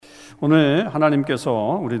오늘 하나님께서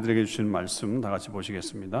우리들에게 주신 말씀 다 같이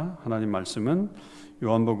보시겠습니다. 하나님 말씀은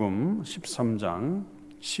요한복음 13장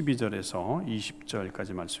 12절에서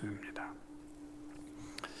 20절까지 말씀입니다.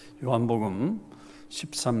 요한복음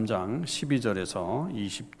 13장 12절에서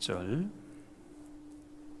 20절.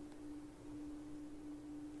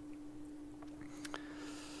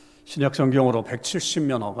 신약 성경으로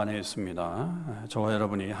 170면 어간에 있습니다. 저와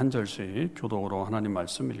여러분이 한 절씩 교독으로 하나님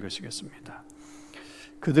말씀 읽으시겠습니다.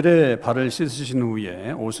 그들의 발을 씻으신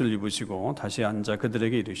후에 옷을 입으시고 다시 앉아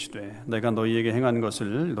그들에게 이르시되 내가 너희에게 행한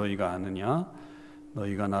것을 너희가 아느냐?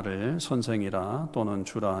 너희가 나를 선생이라 또는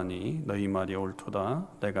주라 하니 너희 말이 옳도다.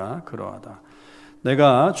 내가 그러하다.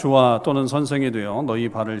 내가 주와 또는 선생이 되어 너희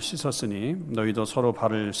발을 씻었으니 너희도 서로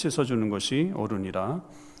발을 씻어주는 것이 옳으니라.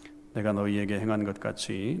 내가 너희에게 행한 것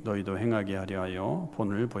같이 너희도 행하게 하려 하여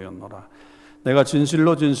본을 보였노라. 내가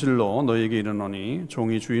진실로 진실로 너희에게 이르노니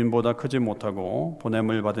종이 주인보다 크지 못하고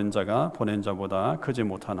보냄을 받은 자가 보낸 자보다 크지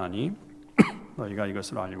못하나니 너희가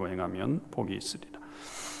이것을 알고 행하면 복이 있으리라.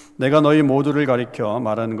 내가 너희 모두를 가리켜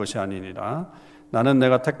말하는 것이 아니니라. 나는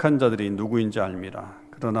내가 택한 자들이 누구인지 알미라.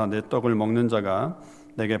 그러나 내 떡을 먹는 자가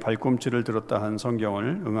내게 발꿈치를 들었다 한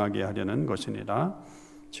성경을 응하게 하려는 것이니라.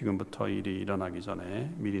 지금부터 일이 일어나기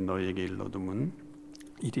전에 미리 너희에게 일러두면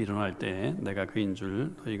일이 일어날 때 내가 그인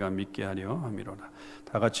줄 너희가 믿게 하려 함이로라.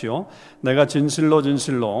 다 같이요. 내가 진실로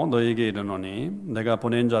진실로 너희에게 이르노니 내가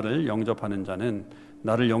보낸 자를 영접하는 자는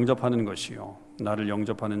나를 영접하는 것이요 나를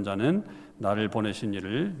영접하는 자는 나를 보내신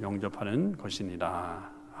이를 영접하는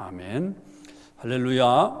것이니라. 아멘.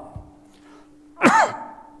 할렐루야.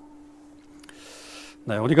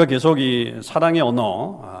 네, 우리가 계속 이 사랑의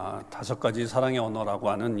언어, 5가지 사랑의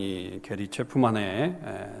언어라고 하는 이 게리 체프만의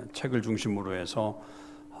책을 중심으로 해서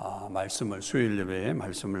말씀을 수요일 예배에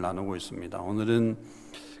말씀을 나누고 있습니다. 오늘은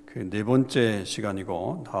그 4번째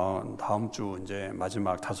시간이고 다음 주 이제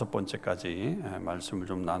마지막 5번째까지 말씀을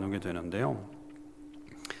좀 나누게 되는데요.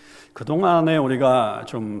 그동안에 우리가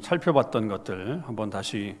좀 살펴봤던 것들 한번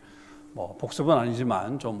다시 복습은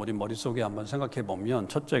아니지만 좀 우리 머릿속에 한번 생각해 보면,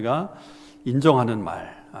 첫째가 인정하는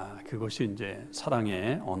말, 그것이 이제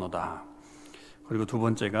사랑의 언어다. 그리고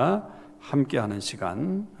 2번째가 함께하는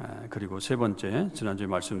시간, 그리고 3번째 지난주에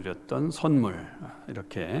말씀드렸던 선물,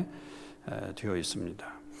 이렇게 되어 있습니다.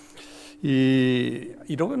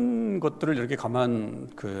 이런 것들을 이렇게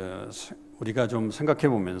우리가 좀 생각해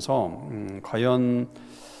보면서 과연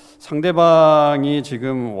상대방이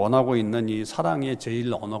지금 원하고 있는 이 사랑의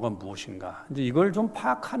제일 언어가 무엇인가? 이제 이걸 좀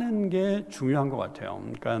파악하는 게 중요한 것 같아요.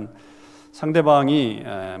 그러니까 상대방이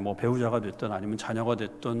배우자가 됐든 아니면 자녀가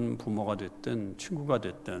됐든 부모가 됐든 친구가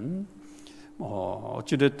됐든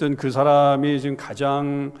어찌됐든 그 사람이 지금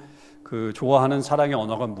가장 좋아하는 사랑의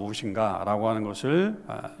언어가 무엇인가라고 하는 것을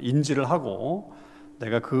인지를 하고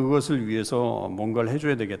내가 그것을 위해서 뭔가를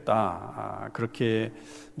해줘야 되겠다, 그렇게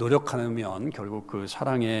노력하면 결국 그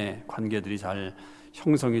사랑의 관계들이 잘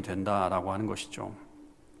형성이 된다라고 하는 것이죠.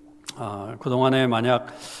 그동안에 만약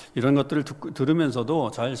이런 것들을 들으면서도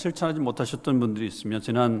잘 실천하지 못하셨던 분들이 있으면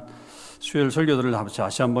지난 수요일 설교들을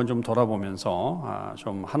다시 한번 좀 돌아보면서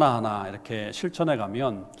좀 하나하나 이렇게 실천해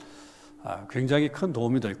가면 굉장히 큰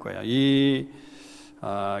도움이 될 거예요.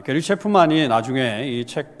 게리 체프만이 나중에 이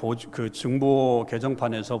책 증보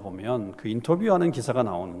개정판에서 보면 그 인터뷰하는 기사가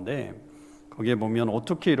나오는데, 거기에 보면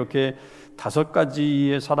어떻게 이렇게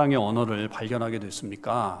 5가지의 사랑의 언어를 발견하게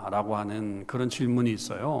됐습니까? 라고 하는 그런 질문이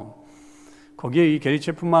있어요. 거기에 이 게리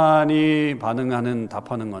체프만이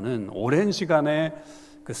답하는 거는 오랜 시간의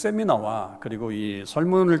그 세미나와 그리고 이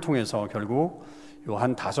설문을 통해서 결국 요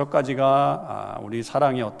한 5가지가 우리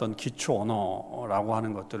사랑의 어떤 기초 언어라고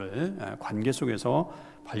하는 것들을 관계 속에서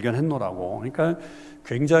발견했노라고. 그러니까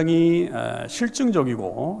굉장히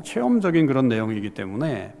실증적이고 체험적인 그런 내용이기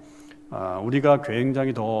때문에 우리가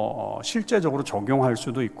굉장히 더 실제적으로 적용할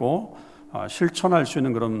수도 있고 실천할 수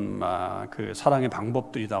있는 그런 그 사랑의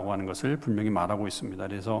방법들이라고 하는 것을 분명히 말하고 있습니다.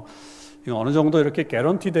 그래서 어느 정도 이렇게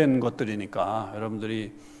개런티된 것들이니까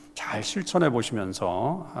여러분들이 잘 실천해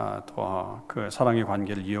보시면서 더 그 사랑의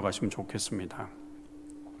관계를 이어가시면 좋겠습니다.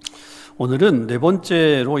 오늘은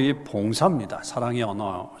 4번째로 이 봉사입니다. 사랑의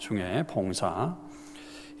언어 중에 봉사.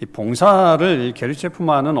 이 봉사를 게리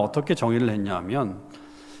체프만은 어떻게 정의를 했냐면,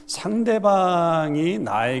 상대방이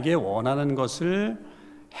나에게 원하는 것을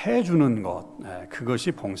해주는 것,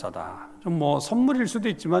 그것이 봉사다. 좀 선물일 수도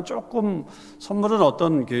있지만 조금 선물은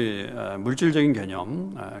어떤 물질적인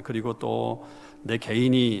개념, 그리고 또 내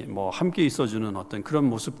개인이 함께 있어주는 어떤 그런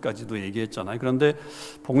모습까지도 얘기했잖아요. 그런데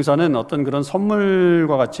봉사는 어떤 그런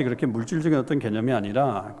선물과 같이 그렇게 물질적인 어떤 개념이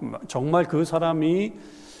아니라 정말 그 사람이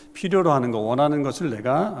필요로 하는 것, 원하는 것을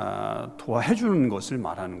내가 도와해 주는 것을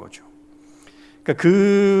말하는 거죠. 그러니까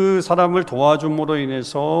그 사람을 도와줌으로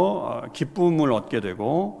인해서 기쁨을 얻게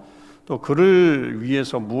되고 또 그를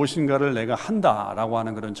위해서 무엇인가를 내가 한다라고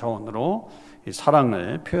하는 그런 차원으로 이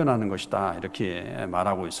사랑을 표현하는 것이다 이렇게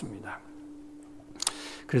말하고 있습니다.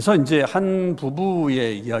 그래서 이제 한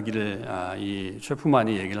부부의 이야기를 이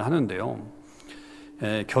셰프만이 얘기를 하는데요.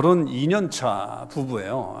 결혼 2년 차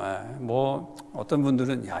부부예요. 뭐 어떤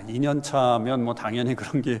분들은 야 2년 차면 뭐 당연히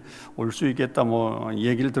그런 게 올 수 있겠다 뭐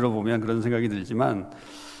얘기를 들어보면 그런 생각이 들지만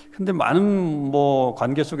근데 많은 뭐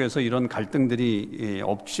관계 속에서 이런 갈등들이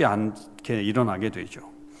없지 않게 일어나게 되죠.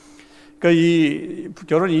 그러니까 이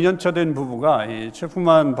결혼 2년 차 된 부부가 이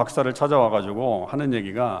셰프만 박사를 찾아와 가지고 하는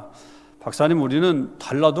얘기가 박사님 우리는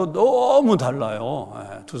달라도 너무 달라요.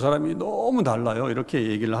 두 사람이 너무 달라요. 이렇게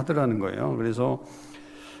얘기를 하더라는 거예요. 그래서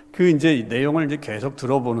그 이제 내용을 이제 계속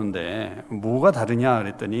들어보는데 뭐가 다르냐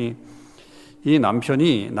그랬더니 이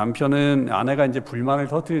남편은 아내가 이제 불만을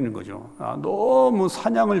터뜨리는 거죠. 너무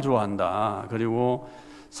사냥을 좋아한다. 그리고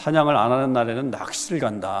사냥을 안 하는 날에는 낚시를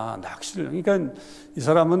간다. 그러니까 이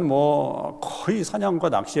사람은 뭐 거의 사냥과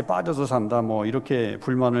낚시에 빠져서 산다. 뭐 이렇게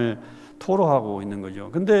불만을 토로하고 있는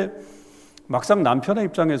거죠. 근데 막상 남편의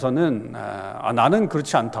입장에서는 나는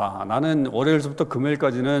그렇지 않다. 나는 월요일부터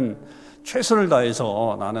금요일까지는 최선을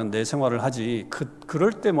다해서 나는 내 생활을 하지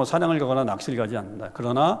그럴 때 뭐 사냥을 가거나 낚시를 가지 않는다.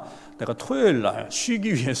 그러나 내가 토요일 날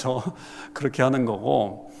쉬기 위해서 그렇게 하는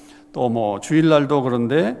거고 또 뭐 주일날도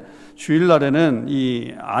그런데 주일날에는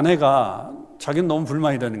이 아내가 자기는 너무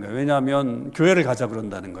불만이 되는 거예요. 왜냐하면 교회를 가자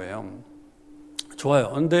그런다는 거예요. 좋아요.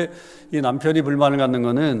 그런데 이 남편이 불만을 갖는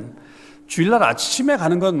거는 주일날 아침에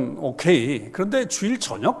가는 건 오케이. 그런데 주일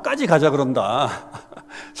저녁까지 가자 그런다.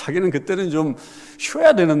 자기는 그때는 좀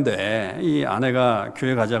쉬어야 되는데 이 아내가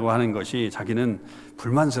교회 가자고 하는 것이 자기는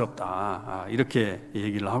불만스럽다. 이렇게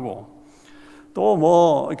얘기를 하고 또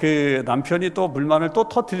뭐 그 남편이 또 불만을 또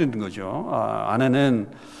터뜨리는 거죠.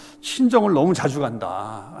 아내는 친정을 너무 자주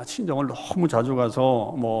간다. 친정을 너무 자주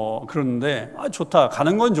가서 뭐 그러는데 좋다.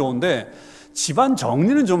 가는 건 좋은데 집안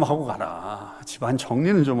정리는 좀 하고 가라. 집안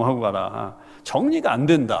정리는 좀 하고 가라. 정리가 안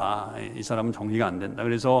된다. 이 사람은 정리가 안 된다.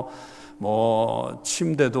 그래서 뭐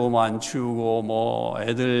침대도 뭐 안 치우고 뭐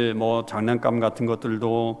애들 뭐 장난감 같은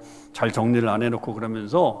것들도 잘 정리를 안 해놓고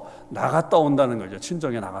그러면서 나갔다 온다는 거죠.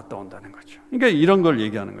 친정에 나갔다 온다는 거죠. 그러니까 이런 걸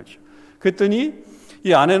얘기하는 거죠. 그랬더니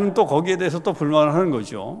이 아내는 또 거기에 대해서 또 불만을 하는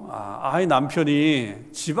거죠. 이 남편이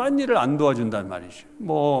집안일을 안 도와준단 말이죠.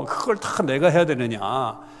 뭐 그걸 다 내가 해야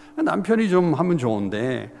되느냐. 남편이 좀 하면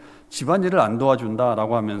좋은데 집안일을 안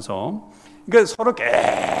도와준다라고 하면서 그러니까 서로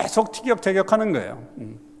계속 티격태격하는 거예요.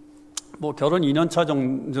 뭐 결혼 2년 차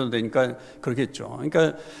정도 되니까 그렇겠죠.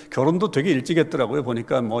 그러니까 결혼도 되게 일찍 했더라고요.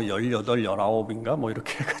 보니까 뭐 18, 19인가 뭐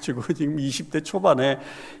이렇게 해가지고 지금 20대 초반에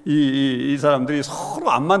이 사람들이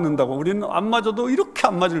서로 안 맞는다고 우리는 안 맞아도 이렇게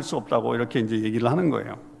안 맞을 수 없다고 이렇게 이제 얘기를 하는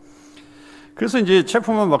거예요. 그래서 이제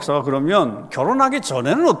체프만 박사가 그러면 결혼하기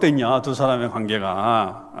전에는 어땠냐 두 사람의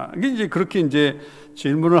관계가 이게 이제 그렇게 이제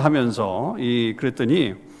질문을 하면서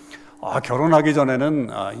그랬더니 결혼하기 전에는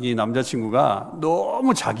이 남자친구가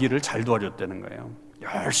너무 자기를 잘 도와줬다는 거예요.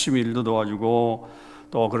 열심히 일도 도와주고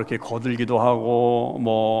또 그렇게 거들기도 하고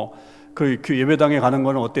뭐 그 예배당에 가는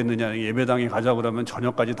거는 어땠느냐 예배당에 가자 그러면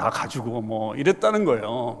저녁까지 다 가지고 뭐 이랬다는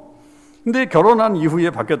거예요. 근데 결혼한 이후에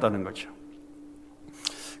바뀌었다는 거죠.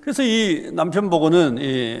 그래서 이 남편 보고는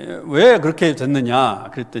왜 그렇게 됐느냐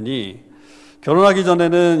그랬더니 결혼하기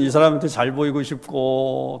전에는 이 사람한테 잘 보이고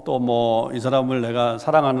싶고 또 뭐 이 사람을 내가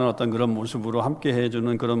사랑하는 어떤 그런 모습으로 함께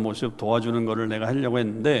해주는 그런 모습 도와주는 거를 내가 하려고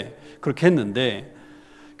했는데 그렇게 했는데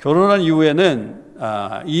결혼한 이후에는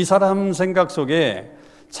이 사람 생각 속에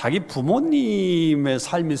자기 부모님의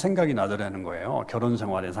삶이 생각이 나더라는 거예요. 결혼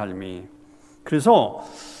생활의 삶이. 그래서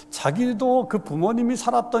자기도 그 부모님이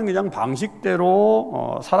살았던 그냥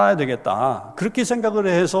방식대로 살아야 되겠다. 그렇게 생각을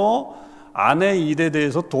해서 아내 일에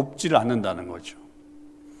대해서 돕지를 않는다는 거죠.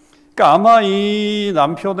 그러니까 아마 이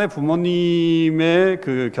남편의 부모님의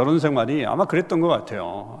그 결혼 생활이 아마 그랬던 것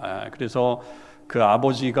같아요. 그래서 그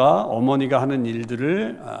아버지가 어머니가 하는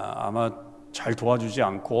일들을 아마 잘 도와주지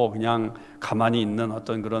않고 그냥 가만히 있는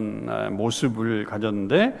어떤 그런 모습을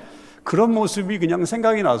가졌는데 그런 모습이 그냥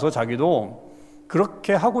생각이 나서 자기도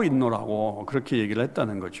그렇게 하고 있노라고 그렇게 얘기를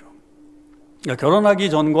했다는 거죠. 그러니까 결혼하기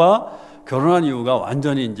전과 결혼한 이유가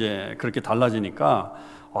완전히 이제 그렇게 달라지니까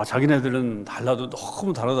자기네들은 달라도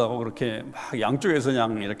너무 다르다고 그렇게 막 양쪽에서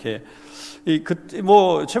그냥 이렇게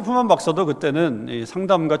뭐 체프만 박사도 그때는 이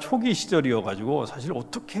상담가 초기 시절이어가지고 사실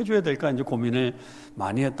어떻게 해줘야 될까 이제 고민을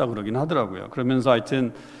많이 했다 그러긴 하더라고요. 그러면서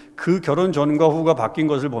하여튼 그 결혼 전과 후가 바뀐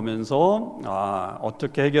것을 보면서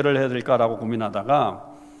어떻게 해결을 해야 될까라고 고민하다가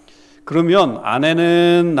그러면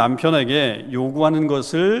아내는 남편에게 요구하는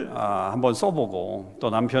것을 한번 써보고, 또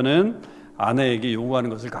남편은 아내에게 요구하는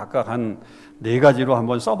것을 각각 한 4가지로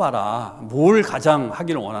한번 써봐라. 뭘 가장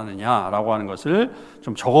하기를 원하느냐라고 하는 것을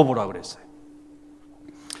좀 적어보라 그랬어요.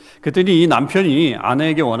 그랬더니 이 남편이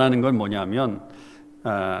아내에게 원하는 건 뭐냐면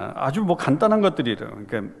아주 뭐 간단한 것들이래요.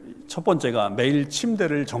 그러니까 첫 번째가 매일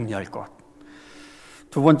침대를 정리할 것.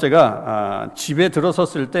 두 번째가 집에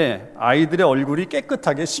들어섰을 때 아이들의 얼굴이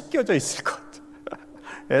깨끗하게 씻겨져 있을 것.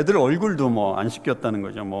 애들 얼굴도 뭐 안 씻겼다는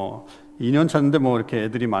거죠. 뭐 2년 차인데 뭐 이렇게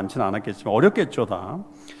애들이 많지는 않았겠지만 어렵겠죠 다.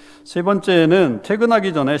 세 번째는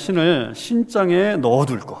퇴근하기 전에 신을 신장에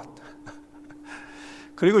넣어둘 것.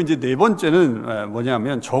 그리고 이제 4번째는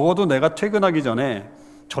뭐냐면 적어도 내가 퇴근하기 전에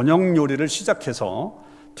저녁 요리를 시작해서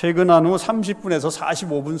퇴근한 후 30분에서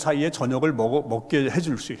 45분 사이에 저녁을 먹게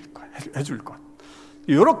해줄 것.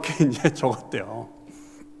 이렇게 이제 적었대요.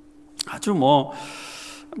 아주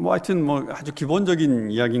하여튼 아주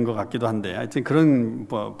기본적인 이야기인 것 같기도 한데, 하여튼 그런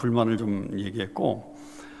불만을 좀 얘기했고,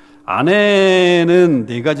 아내는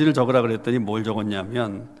 4가지를 적으라 그랬더니 뭘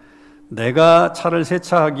적었냐면, 내가 차를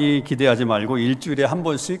세차하기 기대하지 말고 일주일에 한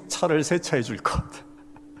번씩 차를 세차해 줄 것.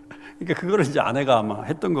 그러니까 그거를 이제 아내가 아마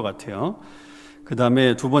했던 것 같아요. 그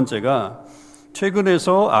다음에 2번째가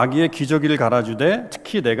퇴근해서 아기의 기저귀를 갈아주되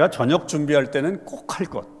특히 내가 저녁 준비할 때는 꼭 할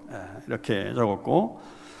것. 이렇게 적었고,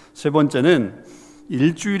 3번째는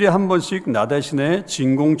일주일에 한 번씩 나 대신에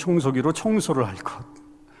진공 청소기로 청소를 할 것.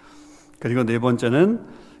 그리고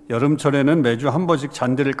 4번째는 여름철에는 매주 한 번씩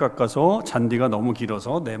잔디를 깎아서 잔디가 너무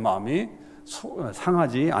길어서 내 마음이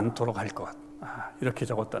상하지 않도록 할 것. 이렇게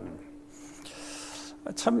적었다는 거예요.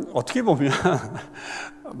 참 어떻게 보면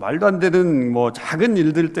말도 안 되는 작은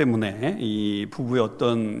일들 때문에 이 부부의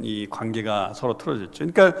어떤 이 관계가 서로 틀어졌죠.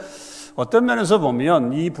 그러니까 어떤 면에서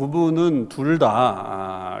보면 이 부부는 둘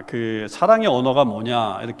다 그 사랑의 언어가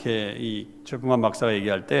뭐냐 이렇게 이 최풍환 박사가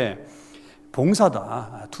얘기할 때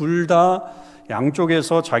봉사다. 둘 다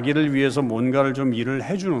양쪽에서 자기를 위해서 뭔가를 좀 일을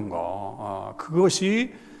해주는 거,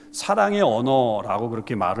 그것이 사랑의 언어라고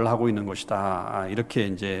그렇게 말을 하고 있는 것이다. 이렇게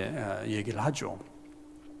이제 얘기를 하죠.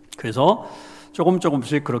 그래서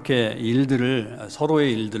조금씩 그렇게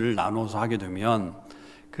서로의 일들을 나눠서 하게 되면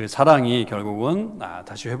그 사랑이 결국은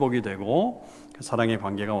다시 회복이 되고 그 사랑의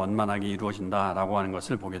관계가 원만하게 이루어진다라고 하는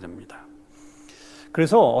것을 보게 됩니다.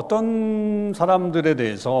 그래서 어떤 사람들에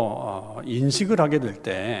대해서 인식을 하게 될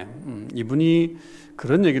때 이분이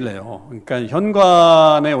그런 얘기를 해요. 그러니까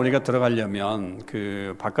현관에 우리가 들어가려면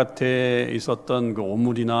그 바깥에 있었던 그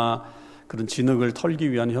오물이나 그런 진흙을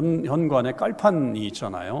털기 위한 현관에 깔판이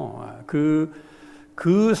있잖아요.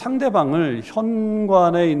 그 상대방을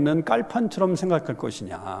현관에 있는 깔판처럼 생각할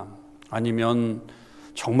것이냐, 아니면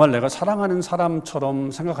정말 내가 사랑하는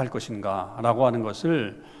사람처럼 생각할 것인가 라고 하는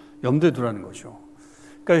것을 염두에 두라는 거죠.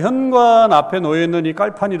 그러니까 현관 앞에 놓여있는 이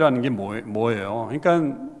깔판이라는 게 뭐예요?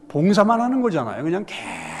 그러니까 봉사만 하는 거잖아요. 그냥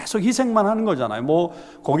계속 희생만 하는 거잖아요.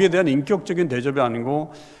 거기에 대한 인격적인 대접이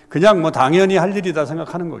아니고 그냥 당연히 할 일이다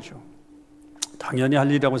생각하는 거죠. 당연히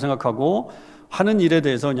할 일이라고 생각하고 하는 일에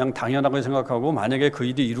대해서 그냥 당연하게 생각하고, 만약에 그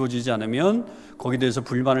일이 이루어지지 않으면 거기에 대해서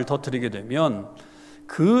불만을 터뜨리게 되면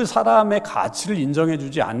그 사람의 가치를 인정해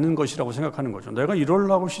주지 않는 것이라고 생각하는 거죠. 내가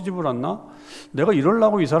이러려고 시집을 왔나? 내가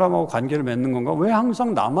이러려고 이 사람하고 관계를 맺는 건가? 왜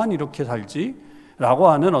항상 나만 이렇게 살지? 라고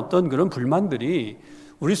하는 어떤 그런 불만들이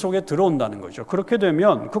우리 속에 들어온다는 거죠. 그렇게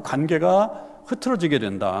되면 그 관계가 흐트러지게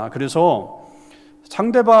된다. 그래서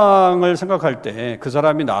상대방을 생각할 때 그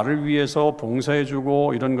사람이 나를 위해서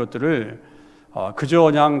봉사해주고 이런 것들을 그저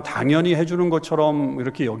그냥 당연히 해주는 것처럼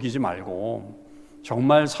이렇게 여기지 말고,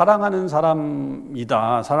 정말 사랑하는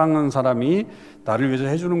사람이다, 사랑하는 사람이 나를 위해서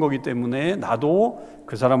해주는 거기 때문에 나도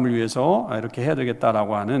그 사람을 위해서 이렇게 해야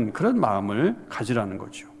되겠다라고 하는 그런 마음을 가지라는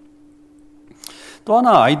거죠. 또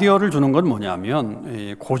하나 아이디어를 주는 건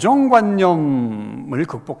뭐냐면 고정관념을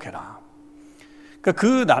극복해라. 그러니까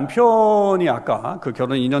그 남편이 아까 그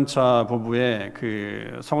결혼 2년차 부부의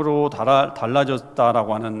그 서로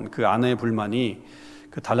달라졌다라고 하는 그 아내의 불만이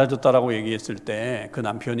그 달라졌다라고 얘기했을 때 그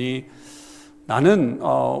남편이 나는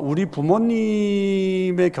우리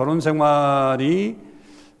부모님의 결혼 생활이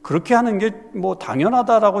그렇게 하는 게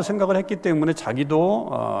당연하다라고 생각을 했기 때문에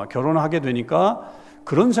자기도 결혼을 하게 되니까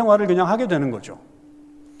그런 생활을 그냥 하게 되는 거죠.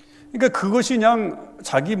 그러니까 그것이 그냥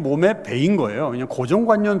자기 몸에 배인 거예요. 그냥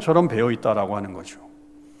고정관념처럼 배어 있다라고 하는 거죠.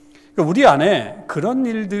 그러니까 우리 안에 그런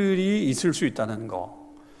일들이 있을 수 있다는 거.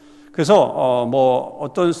 그래서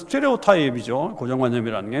어떤 스테레오타입이죠.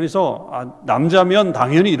 고정관념이라는 게. 그래서 남자면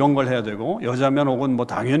당연히 이런 걸 해야 되고, 여자면 혹은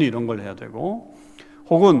당연히 이런 걸 해야 되고,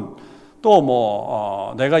 혹은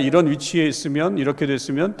또 내가 이런 위치에 있으면 이렇게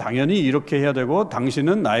됐으면 당연히 이렇게 해야 되고,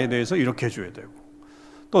 당신은 나에 대해서 이렇게 해줘야 되고,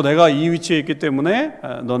 또 내가 이 위치에 있기 때문에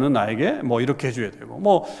너는 나에게 뭐 이렇게 해줘야 되고,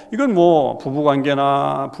 뭐 이건 뭐 부부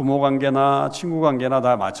관계나 부모 관계나 친구 관계나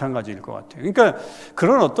다 마찬가지일 것 같아요. 그러니까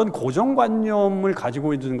그런 어떤 고정관념을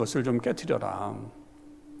가지고 있는 것을 좀 깨트려라.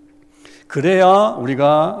 그래야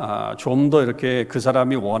우리가 좀 더 이렇게 그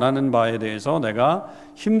사람이 원하는 바에 대해서 내가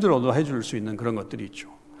힘들어도 해줄 수 있는 그런 것들이 있죠.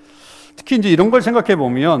 특히 이제 이런 걸 생각해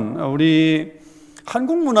보면 우리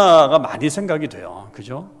한국 문화가 많이 생각이 돼요.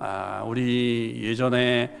 그죠? 우리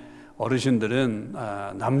예전에 어르신들은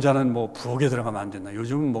남자는 뭐 부엌에 들어가면 안 된다.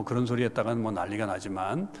 요즘은 뭐 그런 소리 했다가는 뭐 난리가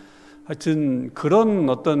나지만 하여튼 그런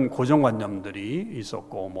어떤 고정관념들이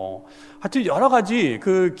있었고, 뭐 하여튼 여러 가지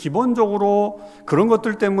그 기본적으로 그런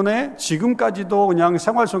것들 때문에 지금까지도 그냥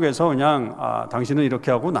생활 속에서 그냥 당신은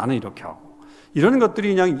이렇게 하고 나는 이렇게 하고 이런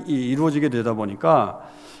것들이 그냥 이루어지게 되다 보니까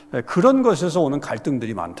그런 것에서 오는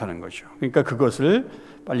갈등들이 많다는 거죠. 그러니까 그것을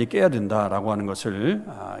빨리 깨야 된다라고 하는 것을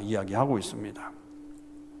이야기하고 있습니다.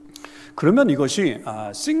 그러면 이것이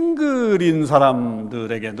싱글인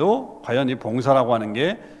사람들에게도 과연 이 봉사라고 하는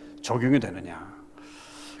게 적용이 되느냐?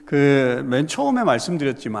 그 맨 처음에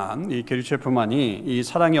말씀드렸지만 이 게리 체프만이 이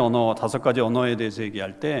사랑의 언어 5가지 언어에 대해서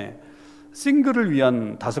얘기할 때 싱글을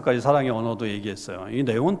위한 5가지 사랑의 언어도 얘기했어요. 이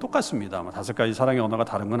내용은 똑같습니다. 5가지 사랑의 언어가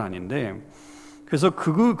다른 건 아닌데, 그래서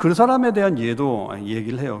그 사람에 대한 예도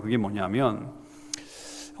얘기를 해요. 그게 뭐냐면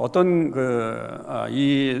어떤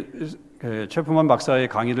이 체프만 박사의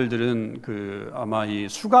강의를 들은 아마 이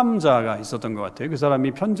수감자가 있었던 것 같아요. 그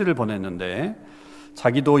사람이 편지를 보냈는데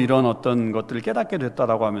자기도 이런 어떤 것들을 깨닫게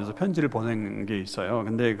됐다라고 하면서 편지를 보낸 게 있어요.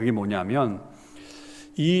 근데 그게 뭐냐면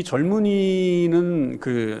이 젊은이는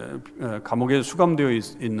감옥에 수감되어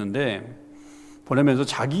있는데 보내면서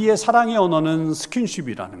자기의 사랑의 언어는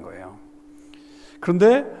스킨십이라는 거예요.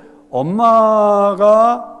 그런데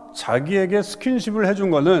엄마가 자기에게 스킨십을 해준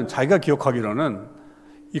거는 자기가 기억하기로는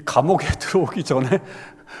이 감옥에 들어오기 전에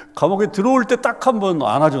감옥에 들어올 때 딱 한 번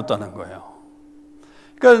안아줬다는 거예요.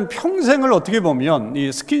 그러니까 평생을 어떻게 보면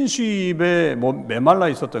이 스킨십에 메말라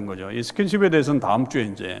있었던 거죠. 이 스킨십에 대해서는 다음 주에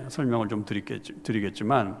이제 설명을 좀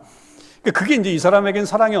드리겠지만, 그러니까 그게 이제 이 사람에겐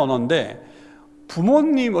사랑의 언어인데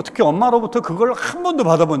부모님, 어떻게 엄마로부터 그걸 한 번도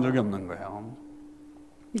받아본 적이 없는 거예요.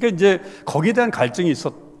 그러니까 이제 거기에 대한 갈증이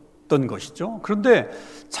있었던 것이죠. 그런데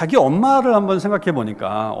자기 엄마를 한번 생각해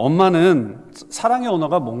보니까 엄마는 사랑의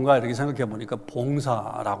언어가 뭔가 이렇게 생각해 보니까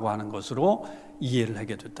봉사라고 하는 것으로 이해를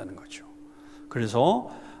하게 됐다는 거죠. 그래서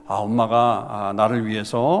엄마가 나를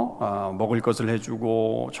위해서 먹을 것을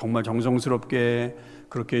해주고 정말 정성스럽게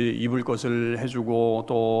그렇게 입을 것을 해주고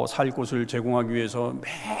또 살 곳을 제공하기 위해서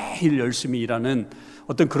매일 열심히 일하는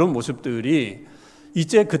어떤 그런 모습들이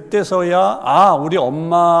이제 그때서야 우리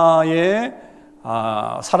엄마의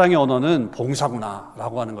사랑의 언어는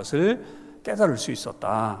봉사구나라고 하는 것을 깨달을 수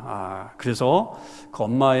있었다. 그래서 그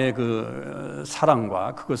엄마의 그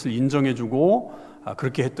사랑과 그것을 인정해주고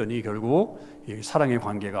그렇게 했더니 결국 사랑의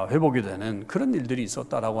관계가 회복이 되는 그런 일들이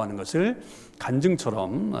있었다라고 하는 것을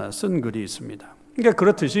간증처럼 쓴 글이 있습니다. 그러니까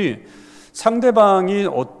그렇듯이 상대방이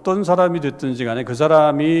어떤 사람이 됐든지 간에 그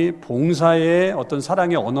사람이 봉사의 어떤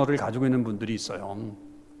사랑의 언어를 가지고 있는 분들이 있어요.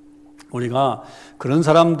 우리가 그런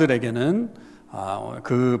사람들에게는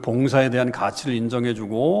그 봉사에 대한 가치를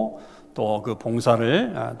인정해주고 또 그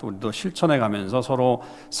봉사를 또 우리도 실천해 가면서 서로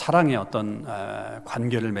사랑의 어떤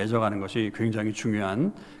관계를 맺어가는 것이 굉장히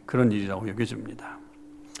중요한 그런 일이라고 여겨집니다.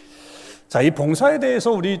 자, 이 봉사에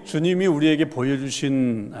대해서 우리 주님이 우리에게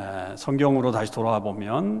보여주신 성경으로 다시 돌아와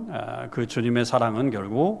보면 그 주님의 사랑은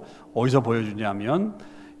결국 어디서 보여주냐면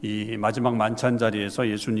이 마지막 만찬 자리에서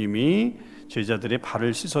예수님이 제자들의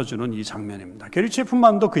발을 씻어주는 이 장면입니다. 게리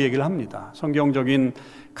체프만도 그 얘기를 합니다. 성경적인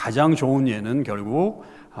가장 좋은 예는 결국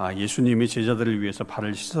예수님이 제자들을 위해서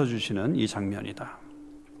발을 씻어주시는 이 장면이다.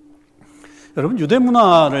 여러분, 유대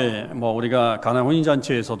문화를 우리가 가나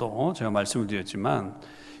혼인잔치에서도 제가 말씀을 드렸지만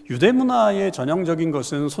유대 문화의 전형적인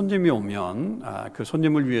것은 손님이 오면 그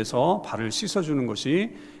손님을 위해서 발을 씻어주는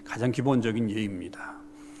것이 가장 기본적인 예입니다.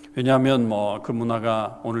 왜냐하면 그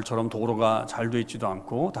문화가 오늘처럼 도로가 잘 되어 있지도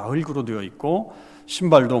않고 다 흙으로 되어 있고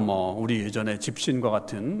신발도 우리 예전에 집신과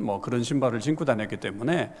같은 그런 신발을 신고 다녔기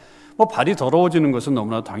때문에 발이 더러워지는 것은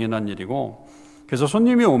너무나 당연한 일이고, 그래서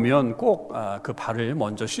손님이 오면 꼭 그 발을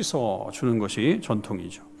먼저 씻어주는 것이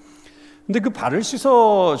전통이죠. 근데 그 발을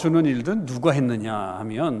씻어주는 일은 누가 했느냐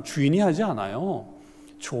하면 주인이 하지 않아요.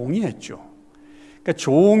 종이 했죠. 그러니까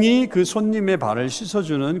종이 그 손님의 발을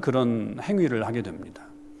씻어주는 그런 행위를 하게 됩니다.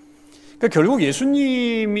 그러니까 결국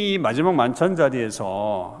예수님이 마지막 만찬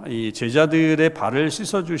자리에서 이 제자들의 발을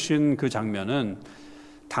씻어주신 그 장면은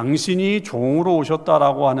당신이 종으로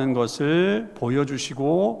오셨다라고 하는 것을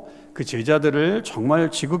보여주시고 그 제자들을 정말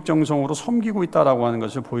지극정성으로 섬기고 있다라고 하는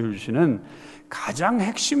것을 보여주시는 가장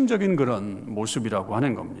핵심적인 그런 모습이라고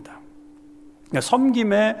하는 겁니다. 그러니까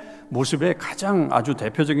섬김의 모습의 가장 아주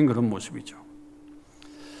대표적인 그런 모습이죠.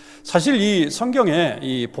 사실 이 성경에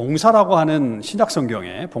이 봉사라고 하는 신약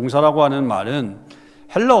성경에 봉사라고 하는 말은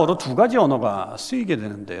헬라어로 두 가지 언어가 쓰이게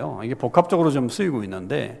되는데요. 이게 복합적으로 좀 쓰이고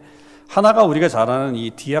있는데 하나가 우리가 잘 아는 이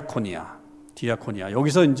디아코니아.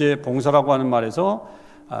 여기서 이제 봉사라고 하는 말에서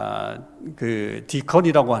그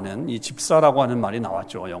디컨이라고 하는 이 집사라고 하는 말이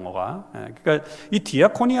나왔죠, 영어가. 그러니까 이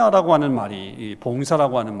디아코니아라고 하는 말이 이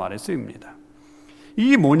봉사라고 하는 말에 쓰입니다.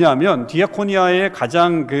 이게 뭐냐면 디아코니아의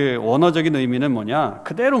가장 그 원어적인 의미는 뭐냐?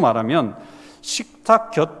 그대로 말하면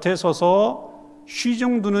식탁 곁에 서서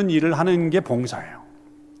쉬정 두는 일을 하는 게 봉사예요.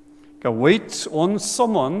 그러니까 wait on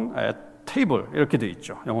someone at table 이렇게 돼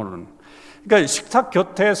있죠, 영어로는. 그러니까 식탁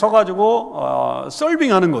곁에 서가지고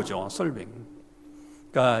서빙하는 거죠, 서빙.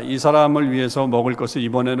 그러니까 이 사람을 위해서 먹을 것을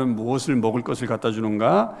이번에는 무엇을 먹을 것을 갖다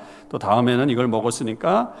주는가, 또 다음에는 이걸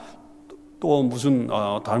먹었으니까 또 무슨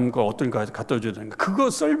다른 거 어떤 거 갖다 줘야 되는가. 그거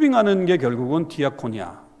서빙하는 게 결국은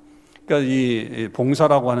디아코니아. 그러니까 이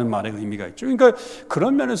봉사라고 하는 말의 의미가 있죠. 그러니까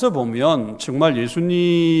그런 면에서 보면 정말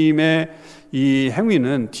예수님의 이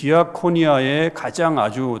행위는 디아코니아의 가장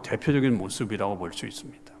아주 대표적인 모습이라고 볼 수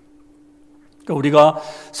있습니다. 그러니까 우리가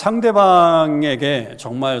상대방에게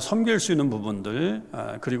정말 섬길 수 있는 부분들,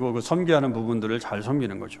 그리고 그 섬기하는 부분들을 잘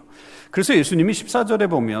섬기는 거죠. 그래서 예수님이 14절에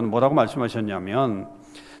보면 뭐라고 말씀하셨냐면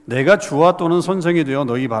내가 주와 또는 선생이 되어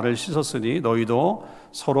너희 발을 씻었으니 너희도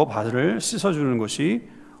서로 발을 씻어주는 것이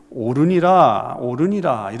옳으니라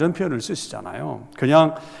이런 표현을 쓰시잖아요.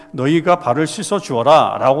 그냥 너희가 발을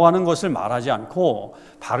씻어주어라 라고 하는 것을 말하지 않고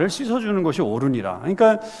발을 씻어주는 것이 옳으니라.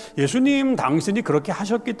 그러니까 예수님 당신이 그렇게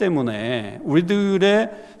하셨기 때문에 우리들의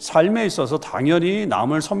삶에 있어서 당연히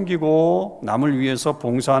남을 섬기고 남을 위해서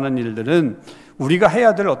봉사하는 일들은 우리가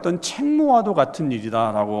해야 될 어떤 책무와도 같은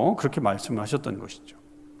일이다라고 그렇게 말씀하셨던 것이죠.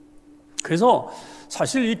 그래서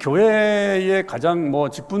사실 이 교회의 가장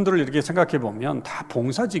직분들을 이렇게 생각해 보면 다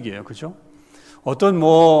봉사직이에요. 그죠? 어떤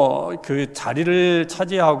그 자리를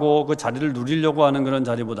차지하고 그 자리를 누리려고 하는 그런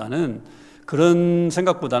자리보다는 그런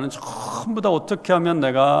생각보다는 전부 다 어떻게 하면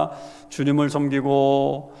내가 주님을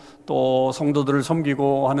섬기고 또 성도들을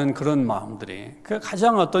섬기고 하는 그런 마음들이 그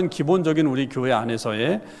가장 어떤 기본적인 우리 교회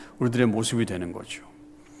안에서의 우리들의 모습이 되는 거죠.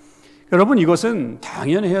 여러분, 이것은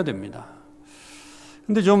당연히 해야 됩니다.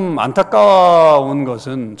 근데 좀 안타까운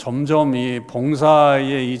것은 점점 이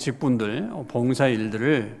봉사의 이 직분들, 봉사의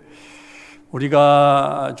일들을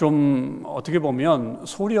우리가 좀 어떻게 보면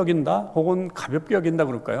소홀히 여긴다 혹은 가볍게 여긴다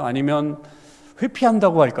그럴까요? 아니면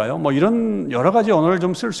회피한다고 할까요? 이런 여러 가지 언어를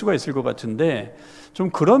좀 쓸 수가 있을 것 같은데 좀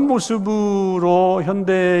그런 모습으로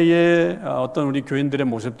현대의 어떤 우리 교인들의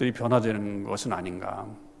모습들이 변화되는 것은 아닌가.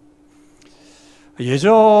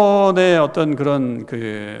 예전에 어떤 그런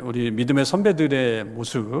우리 믿음의 선배들의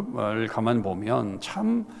모습을 가만 보면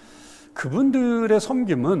참 그분들의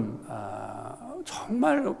섬김은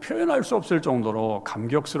정말 표현할 수 없을 정도로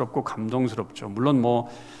감격스럽고 감동스럽죠. 물론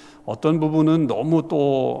어떤 부분은 너무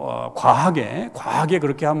또 과하게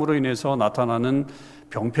그렇게 함으로 인해서 나타나는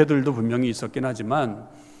병폐들도 분명히 있었긴 하지만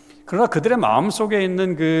그러나 그들의 마음속에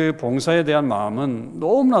있는 그 봉사에 대한 마음은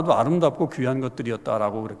너무나도 아름답고 귀한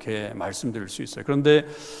것들이었다라고 그렇게 말씀드릴 수 있어요. 그런데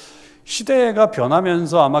시대가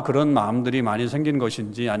변하면서 아마 그런 마음들이 많이 생긴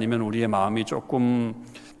것인지 아니면 우리의 마음이 조금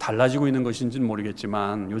달라지고 있는 것인지는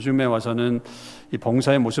모르겠지만 요즘에 와서는 이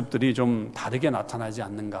봉사의 모습들이 좀 다르게 나타나지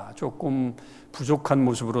않는가, 조금 부족한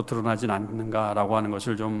모습으로 드러나지 않는가라고 하는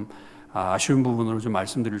것을 좀 아쉬운 부분으로 좀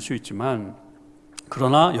말씀드릴 수 있지만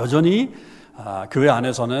그러나 여전히 교회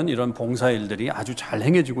안에서는 이런 봉사 일들이 아주 잘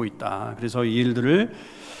행해지고 있다. 그래서 이 일들을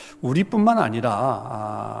우리뿐만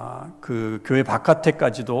아니라 그 교회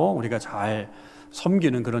바깥에까지도 우리가 잘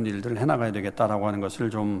섬기는 그런 일들을 해나가야 되겠다라고 하는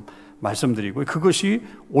것을 좀 말씀드리고 그것이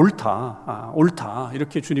옳다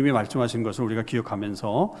이렇게 주님이 말씀하신 것을 우리가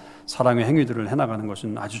기억하면서 사랑의 행위들을 해나가는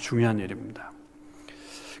것은 아주 중요한 일입니다.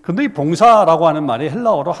 그런데 이 봉사라고 하는 말이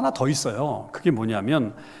헬라어로 하나 더 있어요. 그게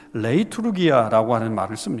뭐냐면 레이투르기아라고 하는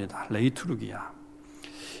말을 씁니다. 레이투르기아.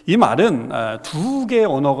 이 말은 두 개의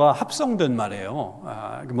언어가 합성된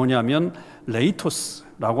말이에요. 뭐냐면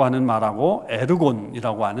레이토스라고 하는 말하고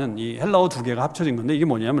에르곤이라고 하는 이 헬라어 두 개가 합쳐진 건데 이게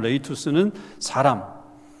뭐냐면 레이토스는 사람,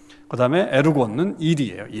 그 다음에 에르곤은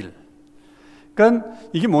일이에요. 일. 그러니까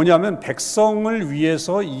이게 뭐냐면 백성을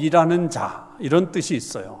위해서 일하는 자 이런 뜻이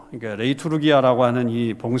있어요. 그러니까 레이투르기아라고 하는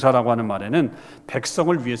이 봉사라고 하는 말에는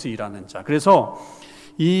백성을 위해서 일하는 자. 그래서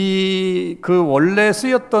그 원래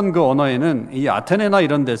쓰였던 그 언어에는 이 아테네나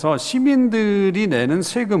이런 데서 시민들이 내는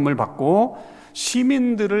세금을 받고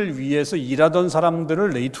시민들을 위해서 일하던 사람들을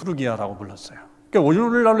레이투르기아라고 불렀어요. 그러니까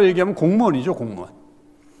오늘날로 얘기하면 공무원이죠, 공무원.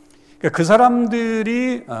 그러니까 그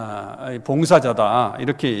사람들이 봉사자다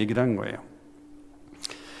이렇게 얘기를 한 거예요.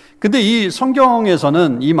 근데 이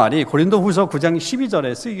성경에서는 이 말이 고린도후서 9장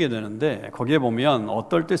 12절에 쓰이게 되는데 거기에 보면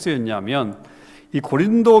어떨 때 쓰였냐면 이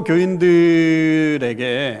고린도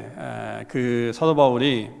교인들에게 그 사도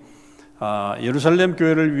바울이 예루살렘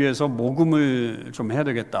교회를 위해서 모금을 좀 해야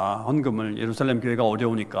되겠다. 헌금을, 예루살렘 교회가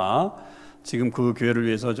어려우니까 지금 그 교회를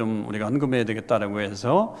위해서 좀 우리가 헌금해야 되겠다라고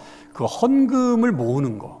해서 그 헌금을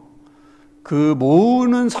모으는 거, 그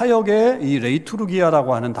모으는 사역에 이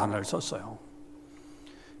레이투르기아라고 하는 단어를 썼어요.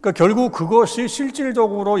 그러니까 결국 그것이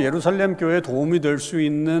실질적으로 예루살렘 교회에 도움이 될 수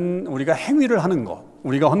있는 우리가 행위를 하는 것,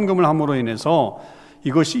 우리가 헌금을 함으로 인해서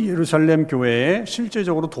이것이 예루살렘 교회에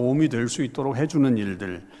실제적으로 도움이 될 수 있도록 해주는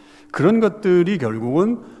일들, 그런 것들이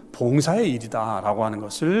결국은 봉사의 일이다라고 하는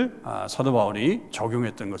것을 사도 바울이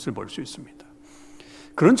적용했던 것을 볼 수 있습니다.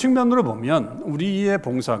 그런 측면으로 보면 우리의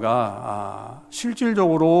봉사가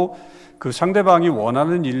실질적으로 그 상대방이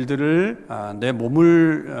원하는 일들을 내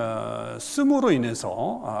몸을 씀으로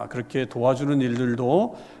인해서 그렇게 도와주는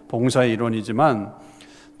일들도 봉사의 일원이지만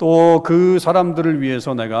또 그 사람들을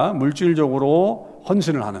위해서 내가 물질적으로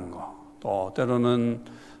헌신을 하는 거, 또 때로는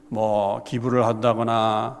뭐 기부를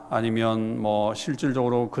한다거나 아니면 뭐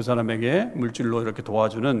실질적으로 그 사람에게 물질로 이렇게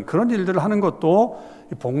도와주는 그런 일들을 하는 것도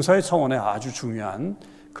봉사의 차원에 아주 중요한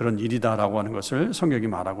그런 일이다라고 하는 것을 성경이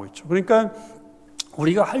말하고 있죠. 그러니까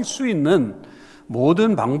우리가 할 수 있는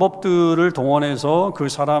모든 방법들을 동원해서 그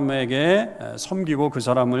사람에게 섬기고 그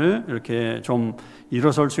사람을 이렇게 좀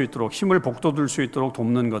일어설 수 있도록 힘을 북돋을 수 있도록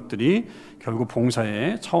돕는 것들이 결국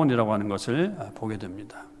봉사의 차원이라고 하는 것을 보게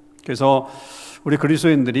됩니다. 그래서 우리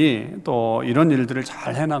그리스도인들이 또 이런 일들을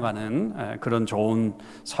잘 해나가는 그런 좋은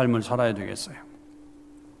삶을 살아야 되겠어요.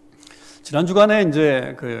 지난 주간에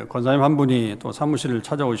이제 그 권사님 한 분이 또 사무실을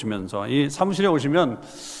찾아오시면서 이 사무실에 오시면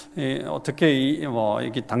어떻게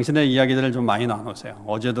이렇게 당신의 이야기들을 좀 많이 나누세요.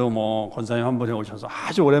 어제도 뭐 권사님 한 분이 오셔서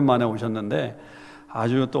아주 오랜만에 오셨는데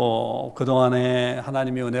아주 또 그동안에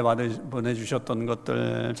하나님이 은혜 보내주셨던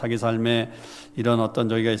것들, 자기 삶에 이런 어떤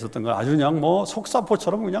저기가 있었던 걸 아주 그냥 뭐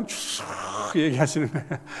속사포처럼 그냥 쭉 얘기하시는 거예요.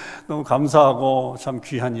 너무 감사하고 참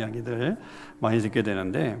귀한 이야기들 많이 듣게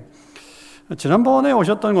되는데, 지난번에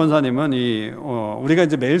오셨던 권사님은 우리가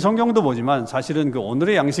이제 매일 성경도 보지만 사실은 그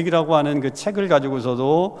오늘의 양식이라고 하는 그 책을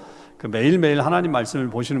가지고서도 그 매일매일 하나님 말씀을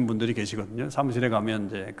보시는 분들이 계시거든요. 사무실에 가면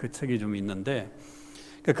이제 그 책이 좀 있는데,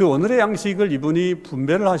 그 오늘의 양식을 이분이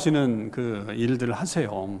분배를 하시는 그 일들을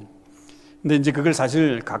하세요. 근데 이제 그걸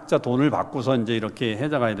사실 각자 돈을 받고서 이제 이렇게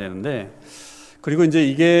해나가야 되는데, 그리고 이제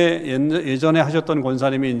이게 예전에 하셨던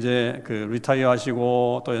권사님이 이제 그 리타이어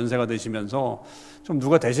하시고 또 연세가 되시면서 좀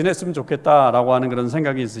누가 대신했으면 좋겠다라고 하는 그런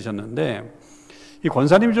생각이 있으셨는데, 이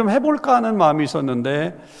권사님이 좀 해볼까 하는 마음이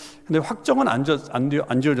있었는데, 근데 확정은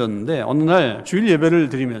안 지어졌는데, 어느 날 주일 예배를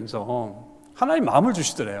드리면서 하나님 마음을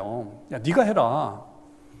주시더래요. 야, 네가 해라.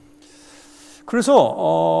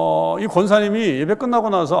 그래서 이 권사님이 예배 끝나고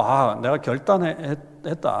나서 내가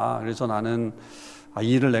결단했다. 그래서 나는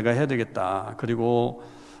이 일을 내가 해야 되겠다. 그리고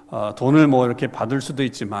돈을 뭐 이렇게 받을 수도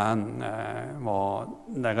있지만 뭐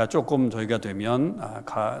내가 조금 저희가 되면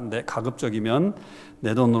가급적이면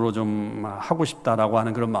내 돈으로 좀 하고 싶다라고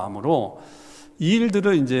하는 그런 마음으로 이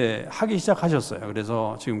일들을 이제 하기 시작하셨어요.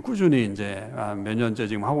 그래서 지금 꾸준히 이제 몇 년째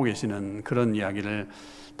지금 하고 계시는 그런 이야기를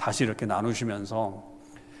다시 이렇게 나누시면서,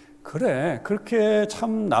 그래, 그렇게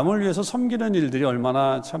참 남을 위해서 섬기는 일들이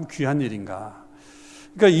얼마나 참 귀한 일인가.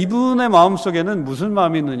 그러니까 이분의 마음속에는 무슨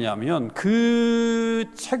마음이 있느냐 하면, 그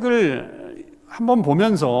책을 한번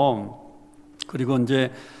보면서, 그리고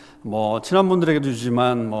이제 뭐 친한 분들에게도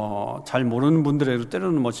주지만 뭐 잘 모르는 분들에게도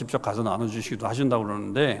때로는 뭐 직접 가서 나눠주시기도 하신다고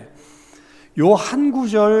그러는데, 요 한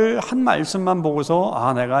구절 한 말씀만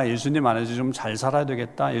보고서 내가 예수님 안에서 좀 잘 살아야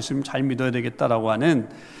되겠다, 예수님 잘 믿어야 되겠다라고 하는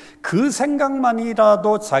그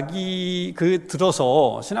생각만이라도 자기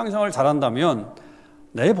들어서 신앙생활을 잘한다면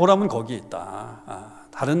내 보람은 거기에 있다.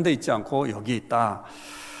 다른 데 있지 않고 여기에 있다.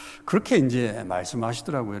 그렇게 이제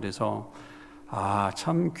말씀하시더라고요. 그래서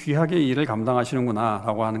참 귀하게 일을 감당하시는구나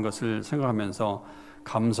라고 하는 것을 생각하면서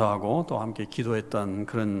감사하고 또 함께 기도했던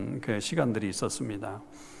그런 그 시간들이 있었습니다.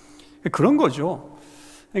 그런 거죠.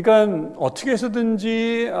 그러니까 어떻게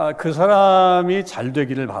해서든지 그 사람이 잘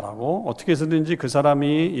되기를 바라고, 어떻게 해서든지 그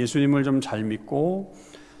사람이 예수님을 좀 잘 믿고,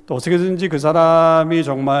 또 어떻게든지 그 사람이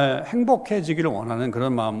정말 행복해지기를 원하는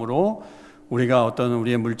그런 마음으로 우리가 어떤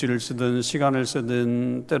우리의 물질을 쓰든 시간을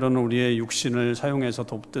쓰든 때로는 우리의 육신을 사용해서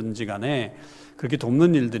돕든지 간에 그렇게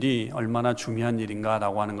돕는 일들이 얼마나 중요한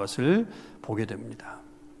일인가라고 하는 것을 보게 됩니다.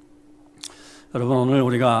 여러분, 오늘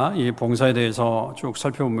우리가 이 봉사에 대해서 쭉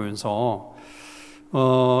살펴보면서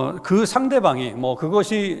그 상대방이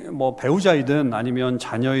그것이 배우자이든 아니면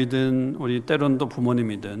자녀이든 우리 때로는 또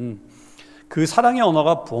부모님이든 그 사랑의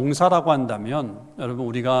언어가 봉사라고 한다면 여러분,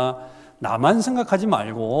 우리가 나만 생각하지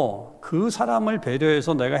말고 그 사람을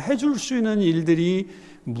배려해서 내가 해줄 수 있는 일들이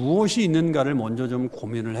무엇이 있는가를 먼저 좀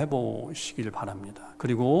고민을 해보시길 바랍니다.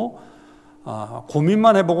 그리고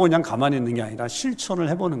고민만 해보고 그냥 가만히 있는 게 아니라 실천을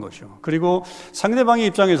해보는 것이요. 그리고 상대방의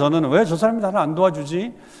입장에서는 왜 저 사람이 나를 안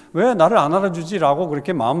도와주지? 왜 나를 안 알아주지? 라고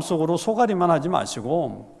그렇게 마음속으로 소가리만 하지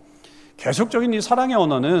마시고 계속적인 이 사랑의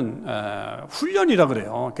언어는 훈련이라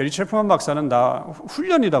그래요. 게리 체프만 박사는 다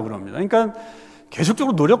훈련이라 그럽니다. 그러니까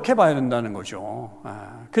계속적으로 노력해 봐야 된다는 거죠.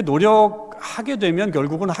 그 노력하게 되면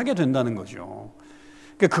결국은 하게 된다는 거죠.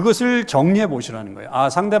 그러니까 그것을 정리해 보시라는 거예요.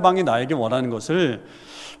 상대방이 나에게 원하는 것을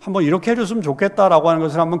한번 이렇게 해줬으면 좋겠다라고 하는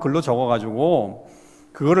것을 한번 글로 적어가지고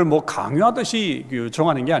그거를 강요하듯이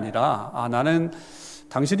요청하는 게 아니라 나는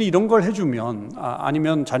당신이 이런 걸 해주면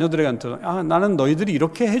아니면 자녀들한테 나는 너희들이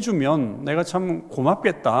이렇게 해주면 내가 참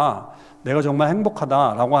고맙겠다, 내가 정말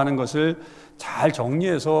행복하다라고 하는 것을 잘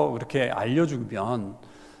정리해서 그렇게 알려주면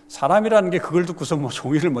사람이라는 게 그걸 듣고서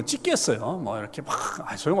종이를 찢겠어요. 이렇게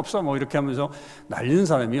소용없어 이렇게 하면서 날리는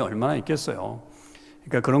사람이 얼마나 있겠어요.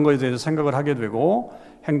 그러니까 그런 거에 대해서 생각을 하게 되고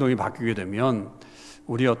행동이 바뀌게 되면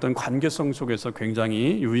우리 어떤 관계성 속에서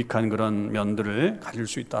굉장히 유익한 그런 면들을 가질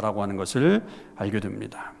수 있다라고 하는 것을 알게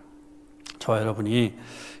됩니다. 저와 여러분이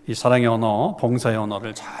이 사랑의 언어, 봉사의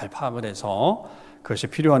언어를 잘 파악을 해서 그것이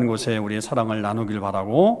필요한 곳에 우리의 사랑을 나누길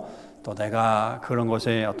바라고, 또 내가 그런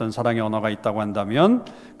것에 어떤 사랑의 언어가 있다고 한다면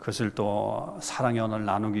그것을 또 사랑의 언어를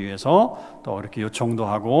나누기 위해서 또 이렇게 요청도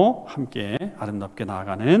하고 함께 아름답게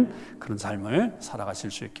나아가는 그런 삶을 살아가실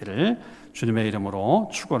수 있기를 주님의 이름으로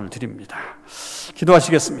축원을 드립니다.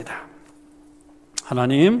 기도하시겠습니다.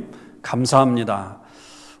 하나님, 감사합니다.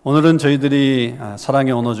 오늘은 저희들이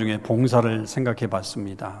사랑의 언어 중에 봉사를 생각해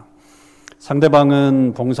봤습니다.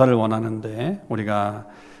 상대방은 봉사를 원하는데 우리가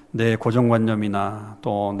내 고정관념이나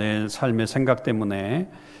또 내 삶의 생각 때문에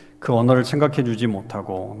그 언어를 생각해 주지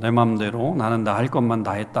못하고 내 마음대로 나는 다 할 것만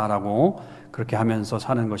다 했다라고 그렇게 하면서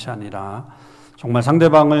사는 것이 아니라 정말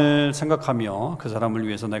상대방을 생각하며 그 사람을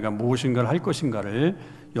위해서 내가 무엇인가를 할 것인가를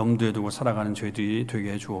염두에 두고 살아가는 저희들이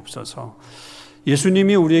되게 해 주옵소서.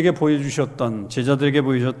 예수님이 우리에게 보여주셨던, 제자들에게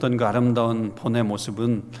보여주셨던 그 아름다운 본의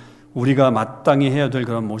모습은 우리가 마땅히 해야 될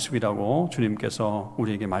그런 모습이라고 주님께서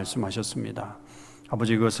우리에게 말씀하셨습니다.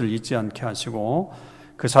 아버지, 그것을 잊지 않게 하시고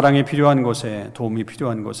그 사랑이 필요한 곳에, 도움이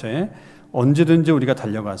필요한 곳에 언제든지 우리가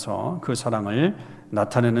달려가서 그 사랑을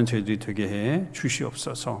나타내는 저희들이 되게 해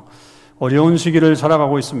주시옵소서. 어려운 시기를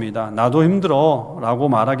살아가고 있습니다. 나도 힘들어 라고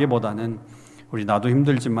말하기보다는 우리 나도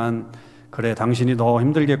힘들지만 그래 당신이 더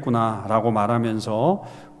힘들겠구나 라고 말하면서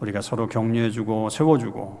우리가 서로 격려해주고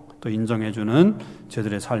세워주고 또 인정해주는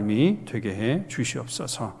저희들의 삶이 되게 해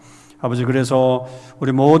주시옵소서. 아버지, 그래서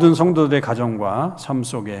우리 모든 성도들의 가정과 삶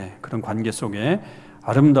속에, 그런 관계 속에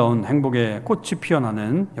아름다운 행복의 꽃이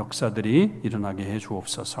피어나는 역사들이 일어나게 해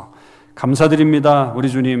주옵소서. 감사드립니다. 우리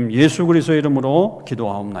주님 예수 그리스도의 이름으로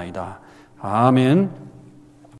기도하옵나이다. 아멘.